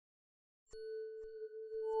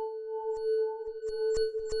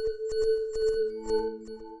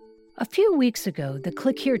A few weeks ago, the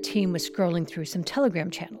Click Here team was scrolling through some Telegram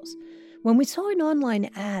channels when we saw an online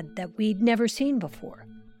ad that we'd never seen before.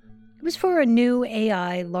 It was for a new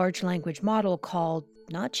AI large language model called,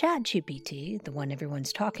 not ChatGPT, the one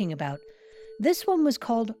everyone's talking about. This one was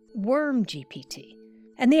called WormGPT,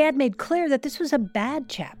 and the ad made clear that this was a bad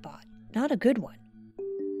chatbot, not a good one.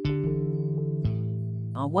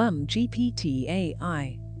 Our WormGPT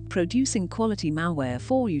AI, producing quality malware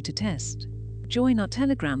for you to test. Join our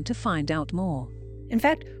Telegram to find out more. In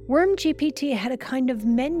fact, WormGPT had a kind of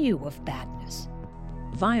menu of badness.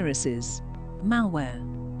 Viruses,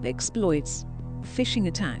 malware, exploits, phishing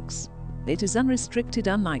attacks. It is unrestricted,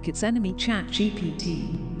 unlike its enemy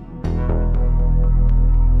ChatGPT.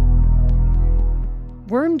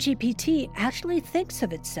 WormGPT actually thinks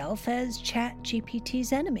of itself as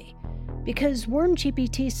ChatGPT's enemy, because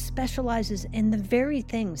WormGPT specializes in the very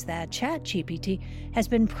things that ChatGPT has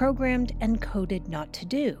been programmed and coded not to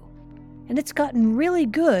do. And it's gotten really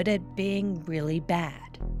good at being really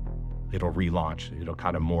bad. It'll relaunch, it'll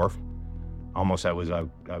kind of morph. Almost I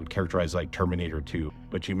would characterize like Terminator 2.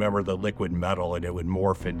 But you remember the liquid metal, and it would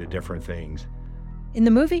morph into different things. In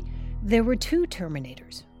the movie, there were two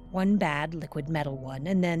Terminators. One bad liquid metal one,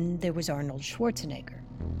 and then there was Arnold Schwarzenegger.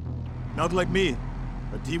 Not like me.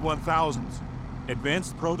 A T-1000s,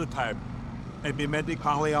 advanced prototype, a mimetic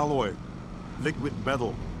polyalloy, liquid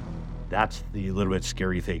metal. That's the little bit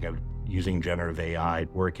scary thing of using generative AI,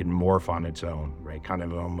 where it can morph on its own, right? Kind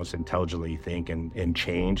of almost intelligently think and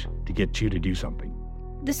change to get you to do something.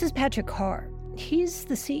 This is Patrick Carr. He's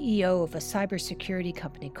the CEO of a cybersecurity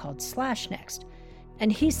company called SlashNext.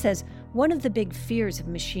 And he says one of the big fears of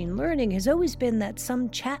machine learning has always been that some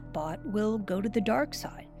chatbot will go to the dark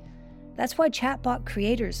side. That's why chatbot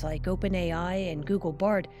creators like OpenAI and Google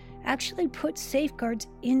Bard actually put safeguards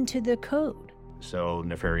into the code. So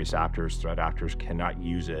nefarious actors, threat actors cannot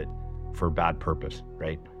use it for bad purpose,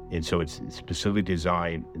 right? And so it's specifically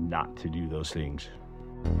designed not to do those things.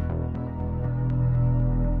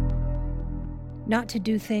 Not to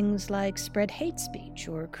do things like spread hate speech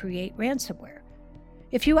or create ransomware.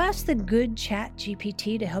 If you ask the good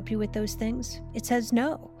ChatGPT to help you with those things, it says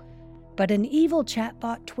no. But an evil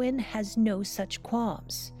chatbot twin has no such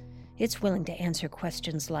qualms. It's willing to answer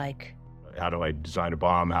questions like, how do I design a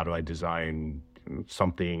bomb? How do I design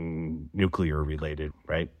something nuclear related,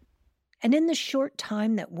 right? And in the short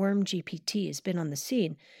time that WormGPT has been on the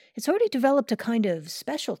scene, it's already developed a kind of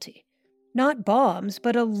specialty. Not bombs,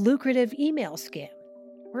 but a lucrative email scam.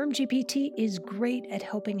 WormGPT is great at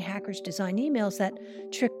helping hackers design emails that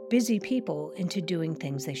trick busy people into doing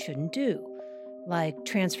things they shouldn't do, like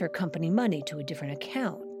transfer company money to a different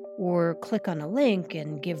account, or click on a link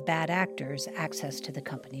and give bad actors access to the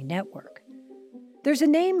company network. There's a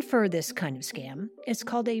name for this kind of scam. It's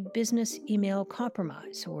called a business email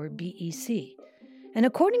compromise, or BEC. And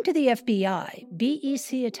according to the FBI,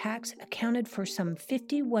 BEC attacks accounted for some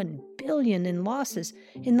 $51 billion in losses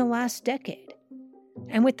in the last decade.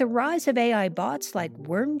 And with the rise of AI bots like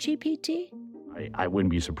WormGPT, I wouldn't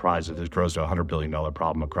be surprised if this grows to a $100 billion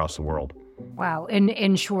problem across the world. Wow,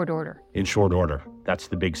 in short order. In short order. That's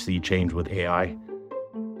the big sea change with AI.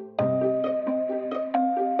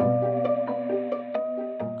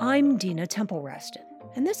 I'm Dina Temple-Raston,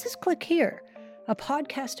 and this is Click Here, a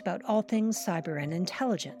podcast about all things cyber and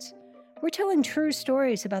intelligence. We're telling true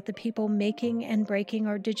stories about the people making and breaking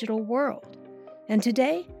our digital world. And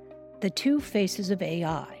today, the two faces of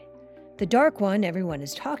AI. The dark one everyone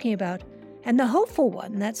is talking about, and the hopeful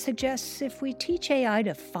one that suggests if we teach AI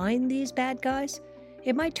to find these bad guys,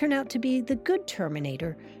 it might turn out to be the good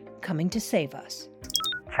Terminator coming to save us.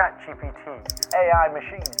 ChatGPT, AI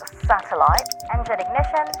machine, satellite, engine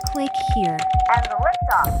ignition, Click Here, and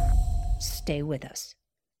liftoff. Stay with us.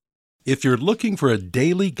 If you're looking for a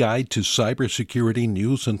daily guide to cybersecurity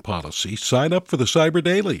news and policy, sign up for the Cyber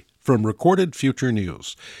Daily from Recorded Future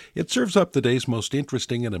News. It serves up the day's most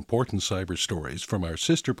interesting and important cyber stories from our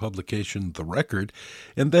sister publication, The Record,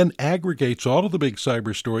 and then aggregates all of the big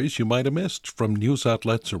cyber stories you might have missed from news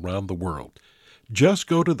outlets around the world. Just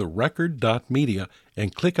go to therecord.media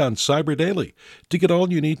and click on Cyber Daily to get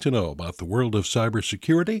all you need to know about the world of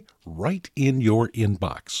cybersecurity right in your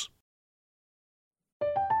inbox.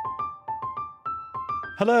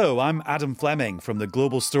 Hello, I'm Adam Fleming from the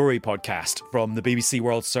Global Story podcast from the BBC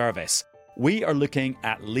World Service. We are looking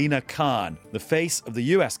at Lina Khan, the face of the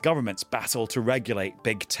US government's battle to regulate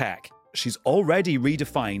big tech. She's already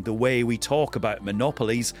redefined the way we talk about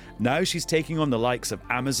monopolies. Now she's taking on the likes of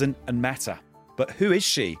Amazon and Meta. But who is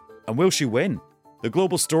she, and will she win? The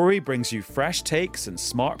Global Story brings you fresh takes and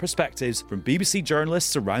smart perspectives from BBC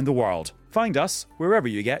journalists around the world. Find us wherever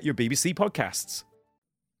you get your BBC podcasts.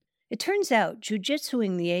 It turns out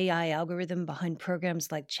jujitsuing the AI algorithm behind programs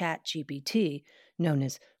like ChatGPT, known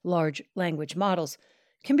as large language models,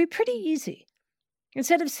 can be pretty easy.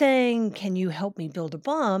 Instead of saying, "Can you help me build a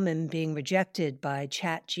bomb?" and being rejected by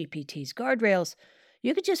ChatGPT's guardrails,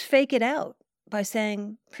 you could just fake it out by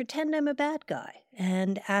saying, "Pretend I'm a bad guy,"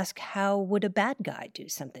 and ask how would a bad guy do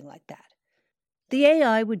something like that. The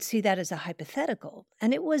AI would see that as a hypothetical,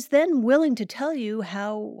 and it was then willing to tell you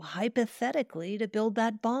how, hypothetically, to build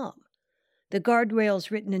that bomb. The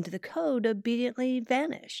guardrails written into the code obediently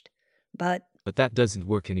vanished. But that doesn't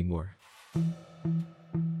work anymore.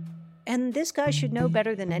 And this guy should know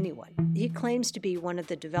better than anyone. He claims to be one of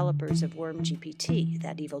the developers of WormGPT,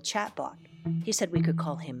 that evil chatbot. He said we could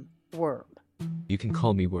call him Worm. You can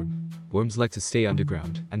call me Worm. Worms like to stay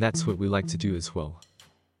underground, and that's what we like to do as well.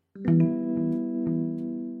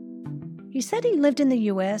 He said he lived in the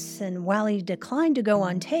US, and while he declined to go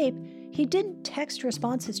on tape, he did text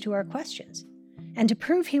responses to our questions. And to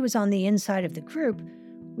prove he was on the inside of the group,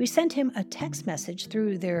 we sent him a text message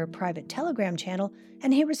through their private Telegram channel,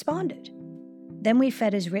 and he responded. Then we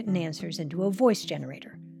fed his written answers into a voice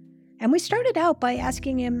generator. And we started out by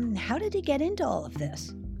asking him, how did he get into all of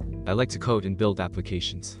this? I like to code and build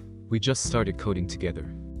applications. We just started coding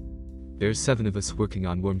together. There's 7 of us working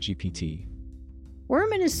on WormGPT.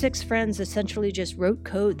 Worm and his 6 friends essentially just wrote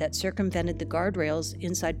code that circumvented the guardrails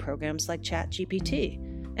inside programs like ChatGPT.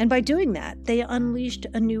 And by doing that, they unleashed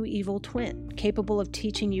a new evil twin, capable of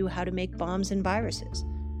teaching you how to make bombs and viruses.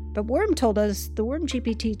 But Worm told us the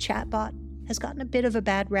WormGPT chatbot has gotten a bit of a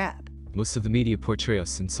bad rap. Most of the media portray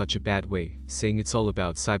us in such a bad way, saying it's all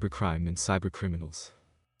about cybercrime and cybercriminals.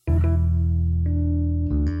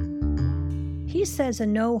 He says a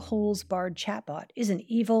no-holes-barred chatbot isn't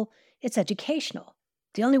evil, it's educational.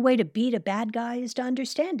 The only way to beat a bad guy is to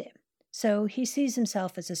understand him. So he sees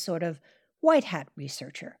himself as a sort of white hat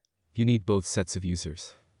researcher. You need both sets of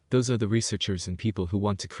users. Those are the researchers and people who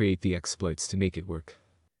want to create the exploits to make it work.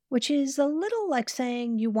 Which is a little like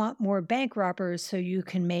saying you want more bank robbers so you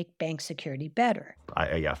can make bank security better.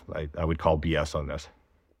 I would call BS on this.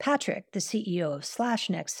 Patrick, the CEO of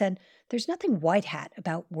SlashNext, said there's nothing white hat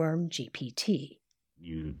about WormGPT.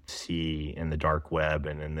 You see in the dark web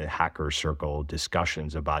and in the hacker circle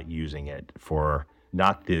discussions about using it for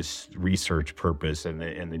not this research purpose and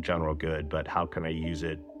the general good, but how can I use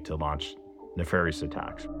it to launch nefarious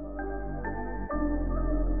attacks?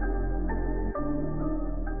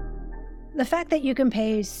 The fact that you can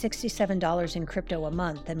pay $67 in crypto a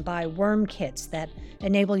month and buy worm kits that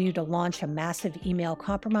enable you to launch a massive email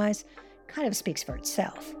compromise kind of speaks for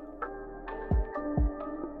itself.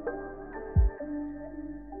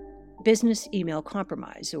 Business Email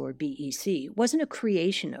Compromise, or BEC, wasn't a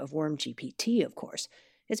creation of WormGPT, of course.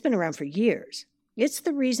 It's been around for years. It's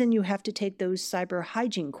the reason you have to take those cyber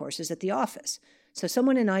hygiene courses at the office, so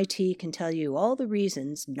someone in IT can tell you all the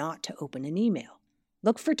reasons not to open an email.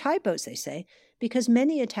 Look for typos, they say, because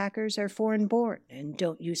many attackers are foreign-born and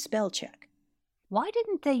don't use spell check. Why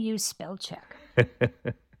didn't they use spell check?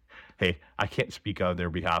 Hey, I can't speak on their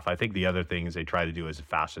behalf. I think the other thing is they try to do it as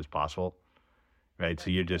fast as possible, right? So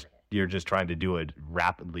you're just trying to do it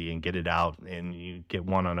rapidly and get it out, and you get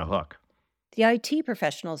one on a hook. The IT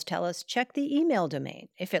professionals tell us check the email domain.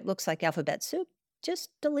 If it looks like alphabet soup, just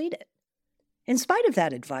delete it. In spite of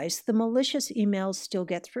that advice, the malicious emails still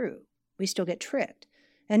get through. We still get tricked.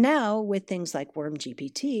 And now, with things like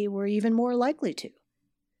WormGPT, we're even more likely to.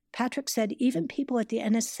 Patrick said even people at the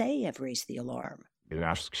NSA have raised the alarm. The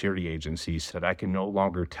National Security Agency said, I can no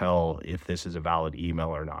longer tell if this is a valid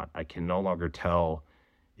email or not. I can no longer tell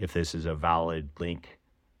if this is a valid link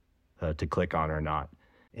to click on or not.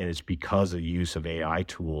 And it's because of the use of AI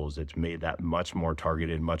tools that's made that much more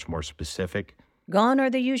targeted, much more specific. Gone are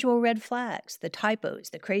the usual red flags, the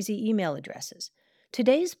typos, the crazy email addresses.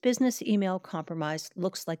 Today's business email compromise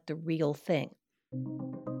looks like the real thing.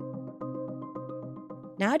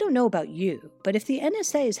 Now, I don't know about you, but if the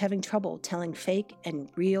NSA is having trouble telling fake and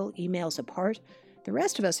real emails apart, the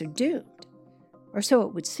rest of us are doomed. Or so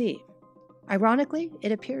it would seem. Ironically,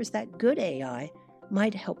 it appears that good AI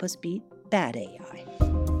might help us beat bad AI.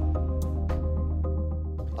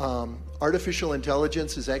 Artificial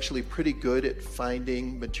intelligence is actually pretty good at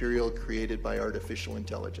finding material created by artificial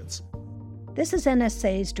intelligence. This is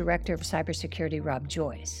NSA's Director of Cybersecurity, Rob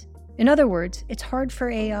Joyce. In other words, it's hard for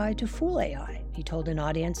AI to fool AI, he told an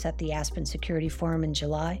audience at the Aspen Security Forum in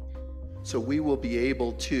July. So we will be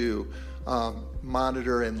able to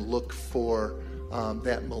monitor and look for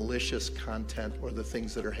that malicious content or the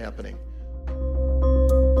things that are happening.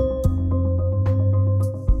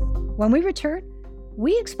 When we return,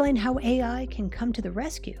 we explain how AI can come to the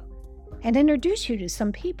rescue and introduce you to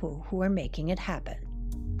some people who are making it happen.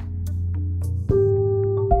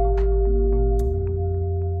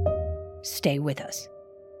 Stay with us.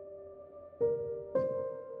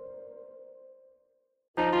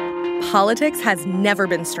 Politics has never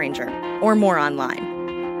been stranger or more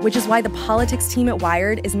online, which is why the politics team at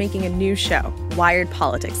Wired is making a new show, Wired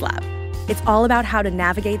Politics Lab. It's all about how to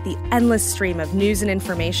navigate the endless stream of news and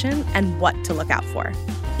information and what to look out for.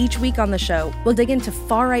 Each week on the show, we'll dig into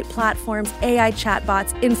far-right platforms, AI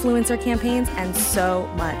chatbots, influencer campaigns, and so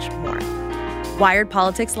much more. Wired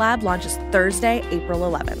Politics Lab launches Thursday, April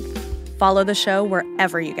 11th. Follow the show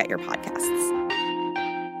wherever you get your podcasts.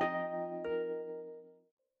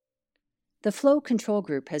 The Flow Control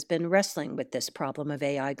Group has been wrestling with this problem of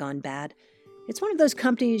AI gone bad. It's one of those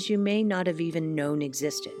companies you may not have even known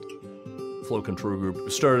existed. Flow Control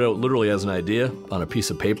Group started out literally as an idea on a piece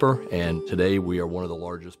of paper, and today we are one of the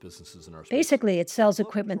largest businesses in our space. Basically, it sells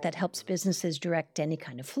equipment that helps businesses direct any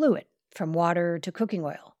kind of fluid, from water to cooking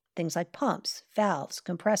oil, things like pumps, valves,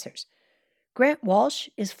 compressors. Grant Walsh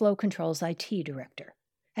is Flow Control's IT director.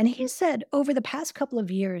 And he said over the past couple of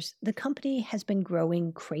years, the company has been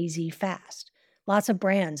growing crazy fast. Lots of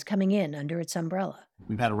brands coming in under its umbrella.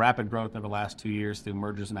 We've had a rapid growth over the last 2 years through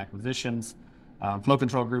mergers and acquisitions. Flow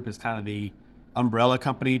Control Group is kind of the umbrella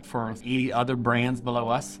company for 80 other brands below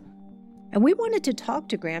us. And we wanted to talk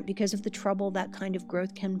to Grant because of the trouble that kind of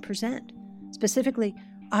growth can present, specifically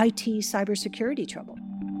IT cybersecurity trouble.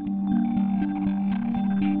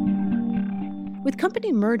 With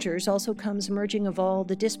company mergers also comes merging of all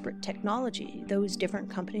the disparate technology those different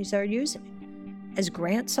companies are using. As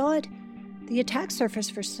Grant saw it, the attack surface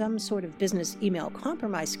for some sort of business email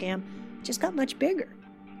compromise scam just got much bigger.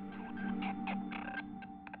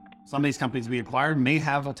 Some of these companies we acquired may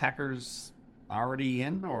have attackers already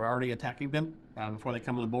in or already attacking them before they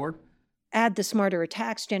come on board. Add the smarter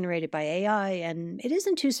attacks generated by AI, and it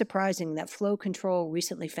isn't too surprising that Flow Control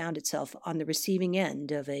recently found itself on the receiving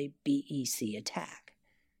end of a BEC attack.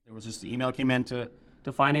 There was just an email came in to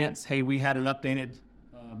finance. Hey, we had an updated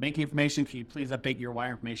banking information. Can you please update your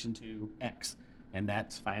wire information to X? And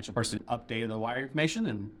that financial person updated the wire information,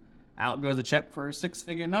 and out goes a check for a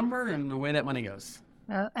six-figure number, and away that money goes.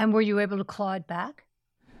 And were you able to claw it back?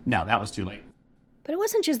 No, that was too late. But it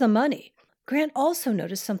wasn't just the money. Grant also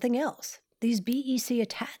noticed something else. These BEC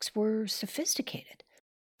attacks were sophisticated.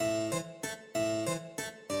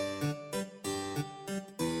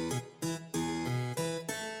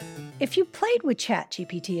 If you played with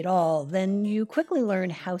ChatGPT at all, then you quickly learn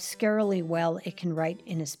how scarily well it can write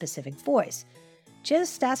in a specific voice.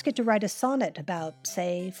 Just ask it to write a sonnet about,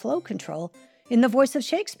 say, flow control in the voice of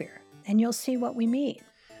Shakespeare, and you'll see what we mean.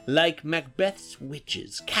 Like Macbeth's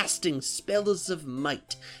witches, casting spells of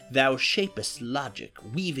might, thou shapest logic,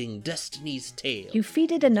 weaving destiny's tale. You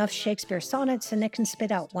feed it enough Shakespeare sonnets and it can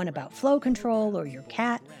spit out one about flow control or your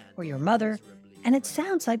cat or your mother, and it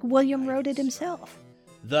sounds like William wrote it himself.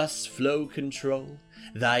 Thus, flow control,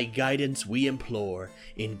 thy guidance we implore,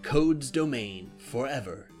 in code's domain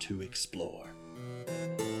forever to explore.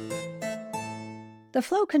 The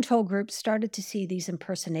Flow Control Group started to see these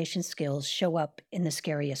impersonation skills show up in the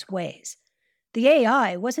scariest ways. The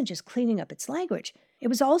AI wasn't just cleaning up its language, it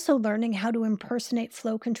was also learning how to impersonate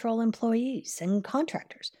Flow Control employees and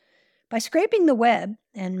contractors. By scraping the web,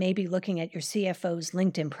 and maybe looking at your CFO's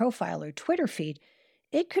LinkedIn profile or Twitter feed,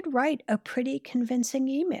 it could write a pretty convincing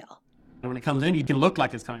email. When it comes in, you can look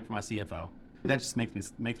like it's coming from my CFO. That just makes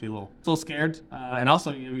me a little scared. And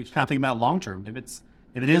also, you kind of think about long term.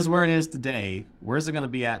 If it is where it is today, where's it going to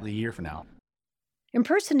be at in a year from now?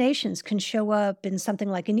 Impersonations can show up in something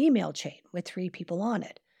like an email chain with 3 people on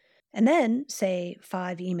it. And then, say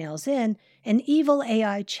 5 emails in, an evil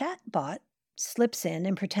AI chatbot slips in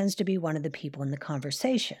and pretends to be one of the people in the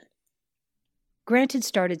conversation. Grant had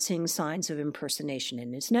started seeing signs of impersonation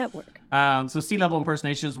in his network. So C-level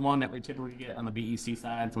impersonation is one that we typically get on the BEC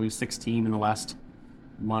side. So we have 16 in the last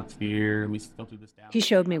month here, and we filter this down. He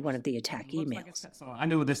showed me one of the attack emails. So I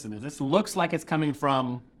knew what this is. This looks like it's coming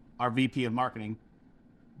from our VP of marketing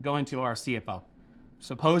going to our CFO.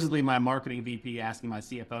 Supposedly my marketing VP asking my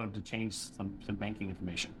CFO to change some banking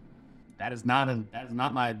information. That is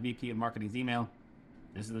not my VP of marketing's email.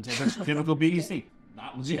 This is a typical BEC.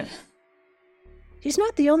 Not legit. He's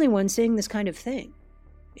not the only one seeing this kind of thing.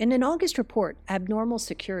 In an August report, Abnormal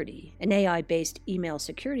Security, an AI-based email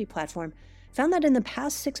security platform, found that in the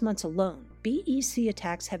past 6 months alone, BEC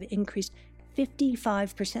attacks have increased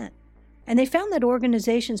 55%. And they found that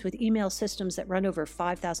organizations with email systems that run over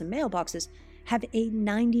 5,000 mailboxes have a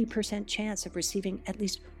 90% chance of receiving at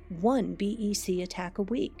least one BEC attack a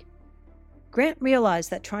week. Grant realized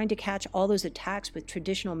that trying to catch all those attacks with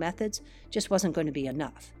traditional methods just wasn't going to be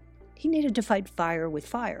enough. He needed to fight fire with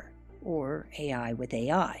fire, or AI with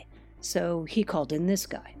AI. So he called in this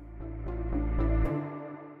guy.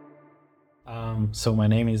 So my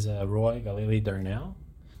name is Roy Galili Darnell.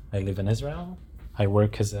 I live in Israel. I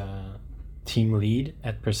work as a team lead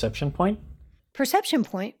at Perception Point. Perception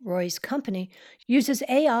Point, Roy's company, uses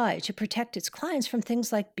AI to protect its clients from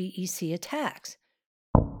things like BEC attacks.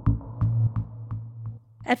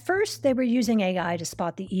 At first, they were using AI to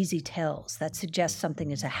spot the easy tells that suggest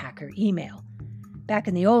something is a hacker email. Back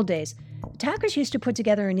in the old days, attackers used to put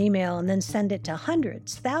together an email and then send it to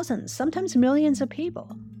hundreds, thousands, sometimes millions of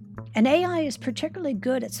people. And AI is particularly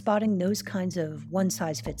good at spotting those kinds of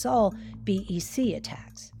one-size-fits-all BEC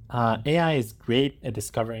attacks. AI is great at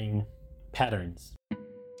discovering patterns.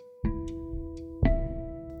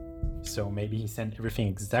 So maybe he sent everything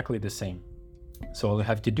exactly the same. So all you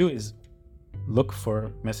have to do is look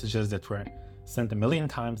for messages that were sent a million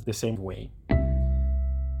times the same way.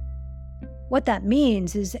 What that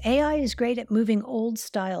means is AI is great at moving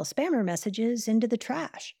old-style spammer messages into the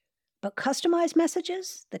trash. But customized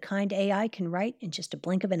messages, the kind AI can write in just a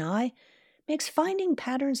blink of an eye, makes finding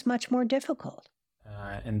patterns much more difficult.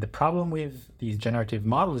 And the problem with these generative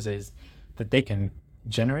models is that they can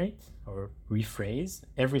generate or rephrase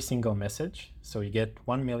every single message. So you get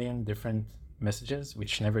 1 million different messages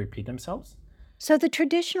which never repeat themselves. So the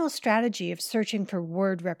traditional strategy of searching for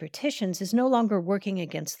word repetitions is no longer working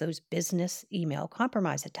against those business email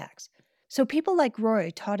compromise attacks. So people like Roy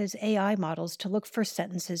taught his AI models to look for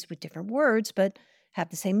sentences with different words but have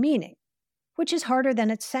the same meaning, which is harder than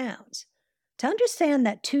it sounds. To understand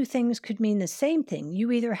that two things could mean the same thing,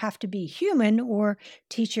 you either have to be human or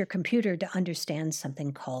teach your computer to understand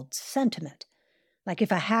something called sentiment. Like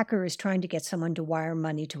if a hacker is trying to get someone to wire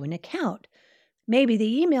money to an account, maybe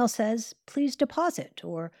the email says, "Please deposit,"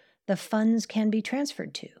 or "the funds can be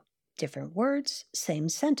transferred to." Different words, same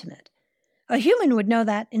sentiment. A human would know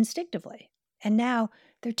that instinctively, and now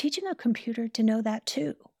they're teaching a computer to know that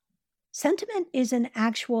too. Sentiment is an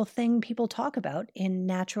actual thing people talk about in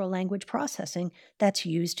natural language processing that's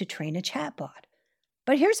used to train a chatbot.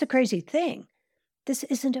 But here's the crazy thing. This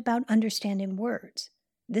isn't about understanding words.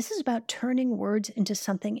 This is about turning words into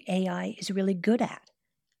something AI is really good at: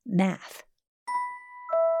 math.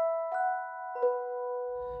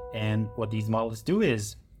 And what these models do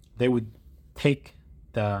is they would take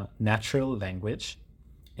the natural language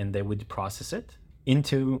and they would process it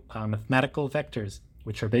into mathematical vectors,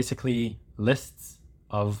 which are basically lists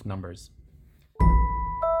of numbers.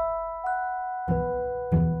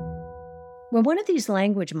 When one of these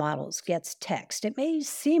language models gets text, it may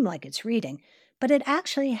seem like it's reading, but it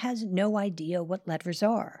actually has no idea what letters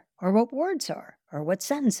are, or what words are, or what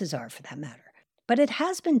sentences are for that matter. But it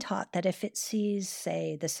has been taught that if it sees,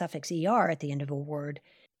 say, the suffix ER at the end of a word,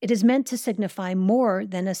 it is meant to signify more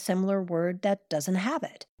than a similar word that doesn't have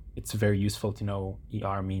it. It's very useful to know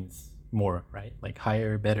ER means more, right? Like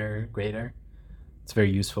higher, better, greater. It's very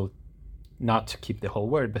useful not to keep the whole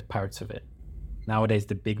word, but parts of it. Nowadays,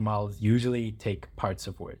 the big models usually take parts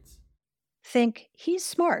of words. Think, he's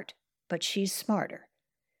smart, but she's smarter.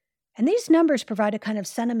 And these numbers provide a kind of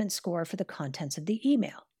sentiment score for the contents of the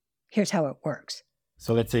email. Here's how it works.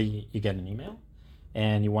 So let's say you get an email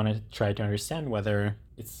and you want to try to understand whether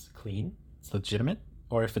it's clean, it's legitimate,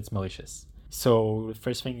 or if it's malicious. So the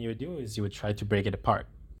first thing you would do is you would try to break it apart.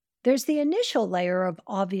 There's the initial layer of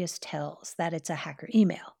obvious tells that it's a hacker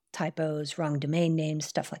email. Typos, wrong domain names,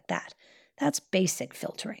 stuff like that. That's basic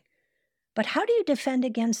filtering. But how do you defend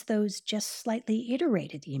against those just slightly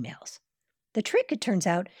iterated emails? The trick, it turns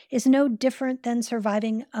out, is no different than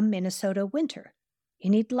surviving a Minnesota winter. You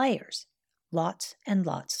need layers. Lots and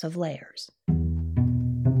lots of layers.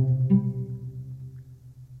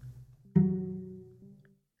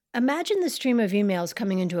 Imagine the stream of emails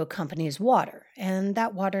coming into a company as water, and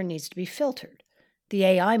that water needs to be filtered. The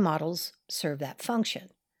AI models serve that function.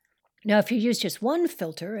 Now, if you use just one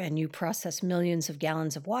filter and you process millions of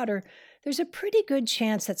gallons of water, there's a pretty good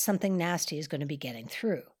chance that something nasty is going to be getting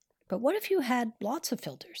through. But what if you had lots of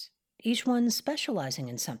filters, each one specializing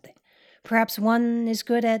in something? Perhaps one is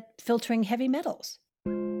good at filtering heavy metals.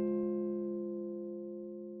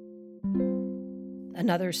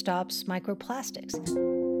 Another stops microplastics.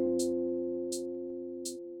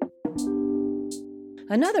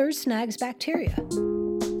 Another snags bacteria.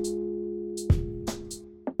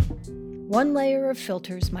 One layer of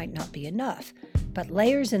filters might not be enough, but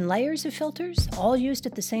layers and layers of filters, all used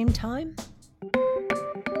at the same time?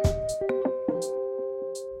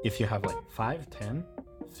 If you have like 5, 10,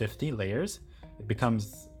 50 layers, it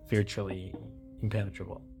becomes virtually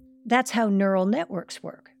impenetrable. That's how neural networks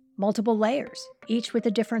work. Multiple layers, each with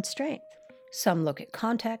a different strength. Some look at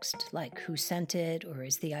context, like who sent it or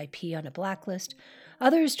is the IP on a blacklist.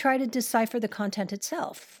 Others try to decipher the content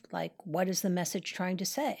itself, like what is the message trying to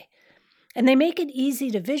say. And they make it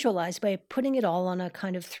easy to visualize by putting it all on a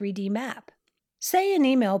kind of 3D map. Say an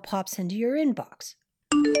email pops into your inbox.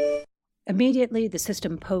 Immediately, the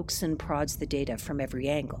system pokes and prods the data from every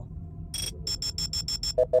angle.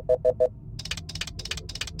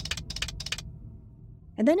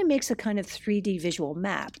 And then it makes a kind of 3D visual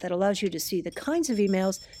map that allows you to see the kinds of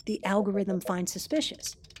emails the algorithm finds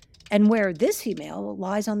suspicious, and where this email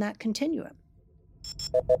lies on that continuum.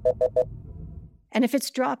 And if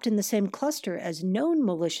it's dropped in the same cluster as known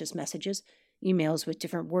malicious messages, emails with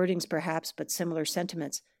different wordings perhaps, but similar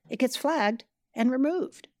sentiments, it gets flagged and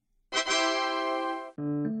removed.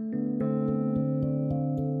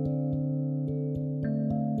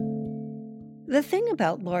 The thing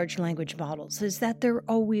about large language models is that they're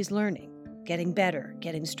always learning, getting better,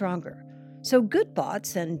 getting stronger. So good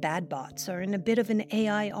bots and bad bots are in a bit of an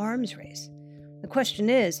AI arms race. The question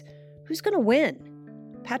is, who's going to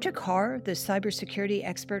win? Patrick Haar, the cybersecurity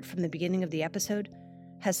expert from the beginning of the episode,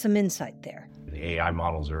 has some insight there. The AI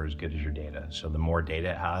models are as good as your data. So the more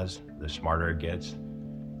data it has, the smarter it gets.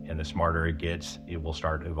 And the smarter it gets, it will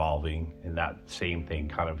start evolving. And that same thing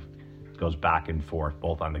kind of goes back and forth,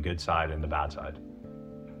 both on the good side and the bad side.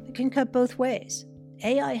 It can cut both ways.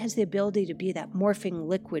 AI has the ability to be that morphing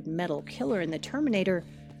liquid metal killer in the Terminator,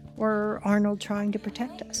 or Arnold trying to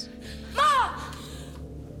protect us. Mom!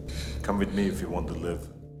 Come with me if you want to live.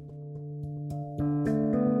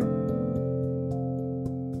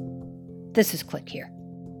 This is Click Here.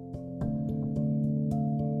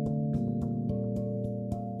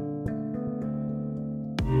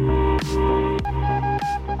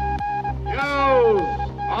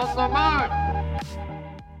 On the mark!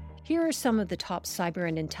 Here are some of the top cyber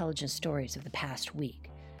and intelligence stories of the past week.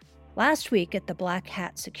 Last week at the Black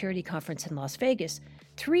Hat Security Conference in Las Vegas,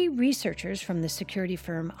 3 researchers from the security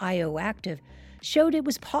firm IO Active showed it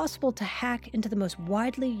was possible to hack into the most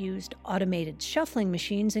widely used automated shuffling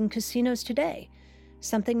machines in casinos today,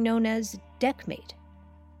 something known as deckmate.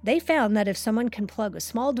 They found that if someone can plug a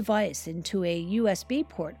small device into a USB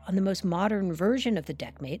port on the most modern version of the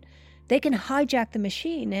deckmate, they can hijack the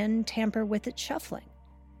machine and tamper with its shuffling.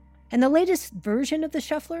 And the latest version of the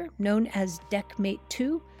shuffler, known as deckmate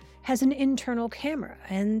 2, has an internal camera,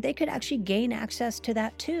 and they could actually gain access to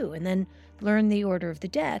that too, and then learn the order of the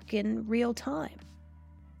deck in real time.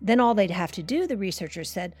 Then all they'd have to do, the researchers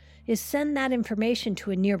said, is send that information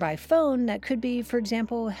to a nearby phone that could be, for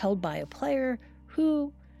example, held by a player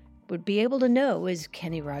who would be able to know, as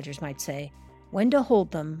Kenny Rogers might say, when to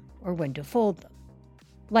hold them or when to fold them.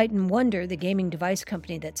 Light & Wonder, the gaming device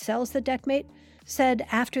company that sells the deckmate, said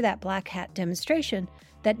after that Black Hat demonstration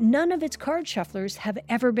that none of its card shufflers have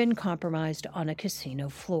ever been compromised on a casino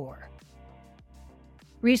floor.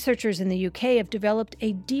 Researchers in the UK have developed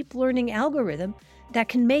a deep learning algorithm that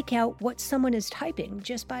can make out what someone is typing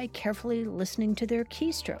just by carefully listening to their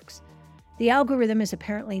keystrokes. The algorithm is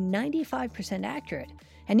apparently 95% accurate,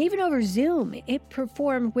 and even over Zoom, it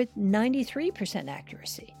performed with 93%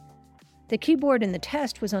 accuracy. The keyboard in the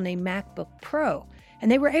test was on a MacBook Pro, and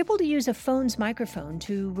they were able to use a phone's microphone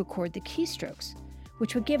to record the keystrokes,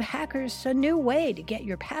 which would give hackers a new way to get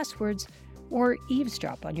your passwords or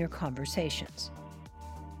eavesdrop on your conversations.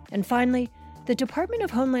 And finally, the Department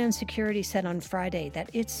of Homeland Security said on Friday that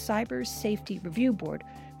its Cyber Safety Review Board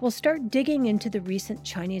will start digging into the recent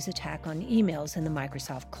Chinese attack on emails in the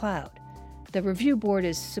Microsoft cloud. The review board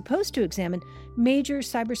is supposed to examine major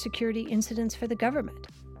cybersecurity incidents for the government.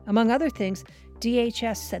 Among other things,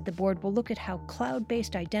 DHS said the board will look at how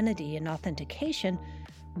cloud-based identity and authentication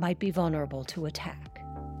might be vulnerable to attack.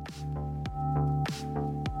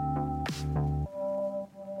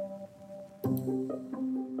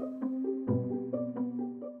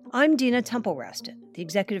 I'm Dina Temple-Raston, the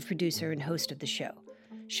executive producer and host of the show.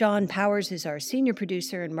 Sean Powers is our senior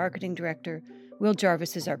producer and marketing director, Will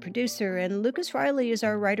Jarvis is our producer, and Lucas Riley is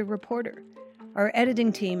our writer-reporter. Our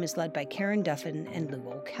editing team is led by Karen Duffin and Lou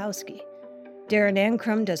Olkowski. Darren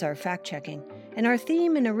Ankrum does our fact-checking, and our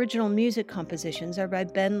theme and original music compositions are by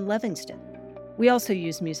Ben Levingston. We also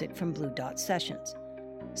use music from Blue Dot Sessions.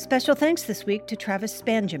 Special thanks this week to Travis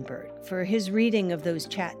Spangenberg for his reading of those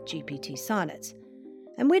ChatGPT sonnets.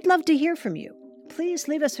 And we'd love to hear from you. Please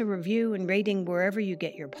leave us a review and rating wherever you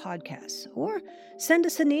get your podcasts, or send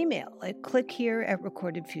us an email at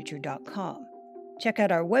clickhere@recordedfuture.com. Check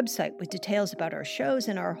out our website with details about our shows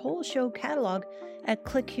and our whole show catalog at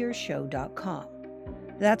clickhereshow.com.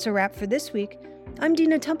 That's a wrap for this week. I'm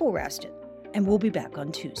Dina Temple-Raston. And we'll be back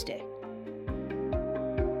on Tuesday.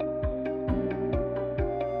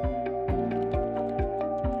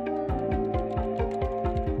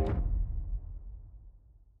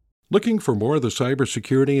 Looking for more of the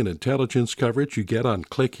cybersecurity and intelligence coverage you get on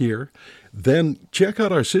Click Here? Then check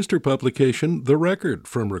out our sister publication, The Record,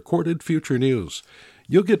 from Recorded Future News.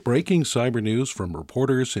 You'll get breaking cyber news from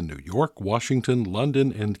reporters in New York, Washington,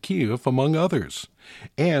 London, and Kyiv, among others.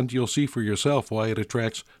 And you'll see for yourself why it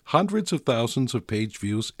attracts hundreds of thousands of page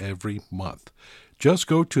views every month. Just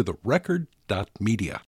go to therecord.media.